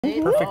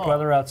Perfect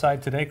weather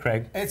outside today,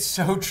 Craig. It's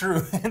so true.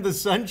 The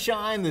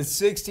sunshine, the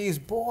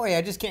 60s, boy,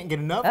 I just can't get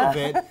enough of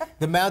it.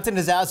 The mountain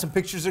is out. Some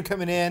pictures are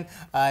coming in.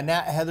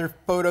 Nat Heather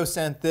Photo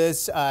sent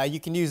this. You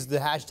can use the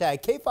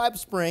hashtag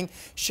K5Spring.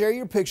 Share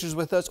your pictures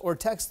with us or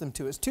text them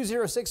to us.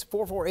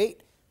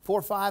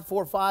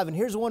 206-448-4545. And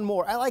here's one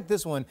more. I like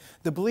this one.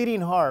 The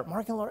Bleeding Heart.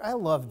 Mark and Laura, I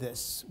love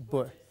this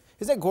book.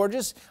 Isn't that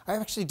gorgeous? I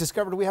actually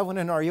discovered we have one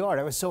in our yard.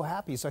 I was so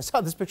happy. So I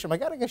saw this picture. I'm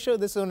like, I gotta show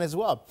this one as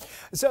well.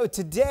 So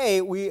today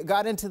we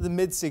got into the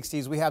mid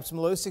 60s. We have some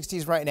low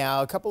 60s right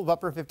now, a couple of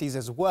upper 50s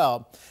as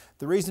well.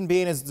 The reason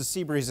being is the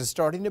sea breeze is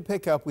starting to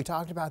pick up. We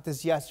talked about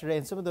this yesterday,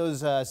 and some of those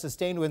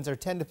sustained winds are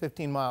 10 to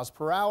 15 miles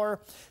per hour.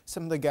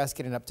 Some of the gusts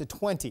getting up to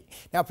 20.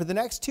 Now, for the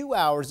next 2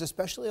 hours,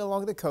 especially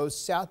along the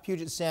coast, South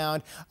Puget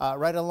Sound,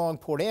 right along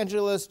Port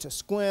Angeles to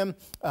Sequim,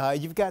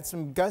 you've got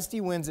some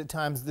gusty winds at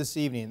times this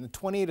evening, the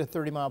 20 to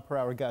 30 mile per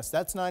hour gusts.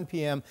 That's 9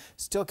 p.m.,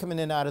 still coming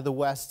in out of the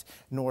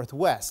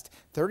west-northwest.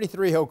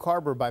 33 Oak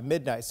Harbor by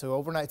midnight, so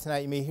overnight tonight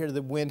you may hear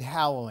the wind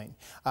howling.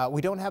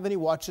 We don't have any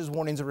watches,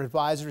 warnings, or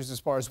advisories as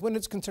far as wind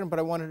is concerned, but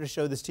I wanted to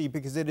show this to you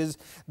because it is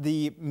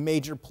the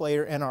major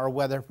player in our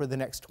weather for the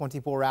next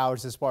 24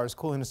 hours as far as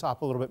cooling us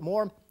off a little bit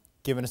more,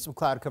 giving us some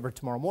cloud cover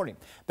tomorrow morning.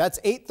 That's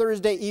 8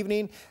 Thursday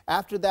evening.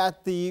 After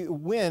that, the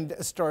wind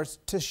starts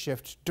to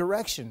shift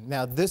direction.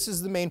 Now, this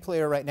is the main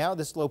player right now,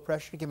 this low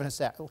pressure giving us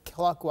that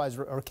clockwise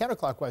or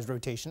counterclockwise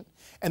rotation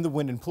and the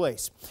wind in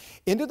place.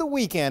 Into the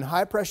weekend,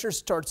 high pressure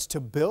starts to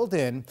build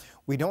in.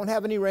 We don't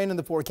have any rain in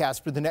the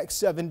forecast for the next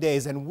 7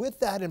 days. And with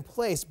that in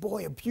place,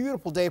 boy, a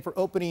beautiful day for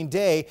opening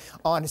day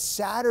on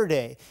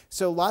Saturday.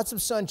 So lots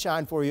of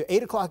sunshine for you.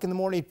 8 o'clock in the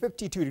morning,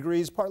 52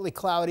 degrees, partly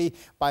cloudy.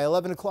 By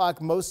 11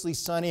 o'clock, mostly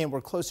sunny, and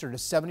we're closer to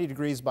 70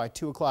 degrees by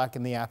 2 o'clock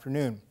in the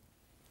afternoon.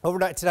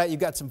 Overnight tonight, you've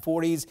got some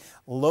 40s,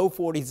 low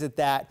 40s at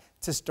that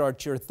to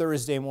start your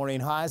Thursday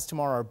morning. Highs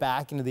tomorrow are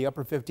back into the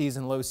upper 50s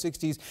and low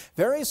 60s.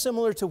 Very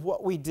similar to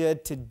what we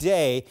did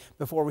today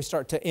before we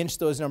start to inch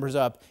those numbers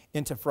up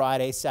into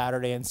Friday,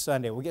 Saturday, and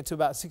Sunday. We'll get to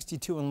about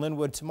 62 in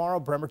Linwood tomorrow,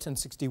 Bremerton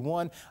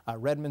 61,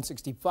 Redmond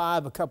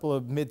 65, a couple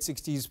of mid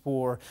 60s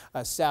for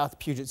South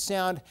Puget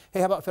Sound. Hey,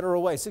 how about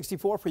Federal Way?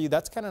 64 for you.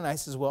 That's kind of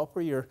nice as well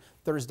for your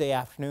Thursday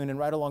afternoon. And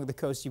right along the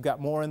coast, you've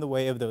got more in the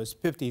way of those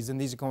 50s, and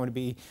these are going to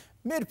be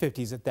mid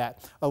 50s at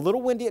that. A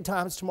little windy at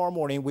times tomorrow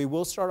morning. We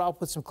will start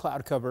off with some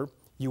cloud cover.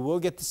 You will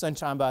get the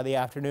sunshine by the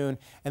afternoon,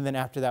 and then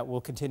after that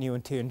we'll continue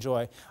to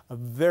enjoy a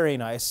very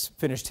nice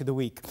finish to the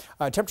week.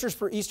 Temperatures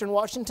for eastern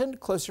Washington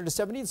closer to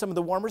 70 in some of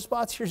the warmer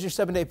spots. Here's your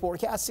 7-day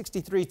forecast.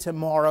 63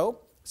 tomorrow.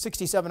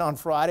 67 on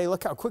Friday.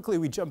 Look how quickly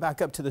we jump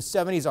back up to the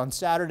 70s on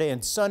Saturday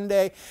and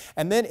Sunday.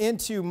 And then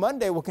into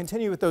Monday, we'll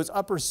continue with those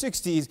upper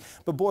 60s.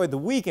 But boy, the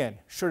weekend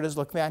sure does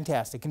look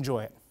fantastic.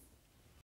 Enjoy it.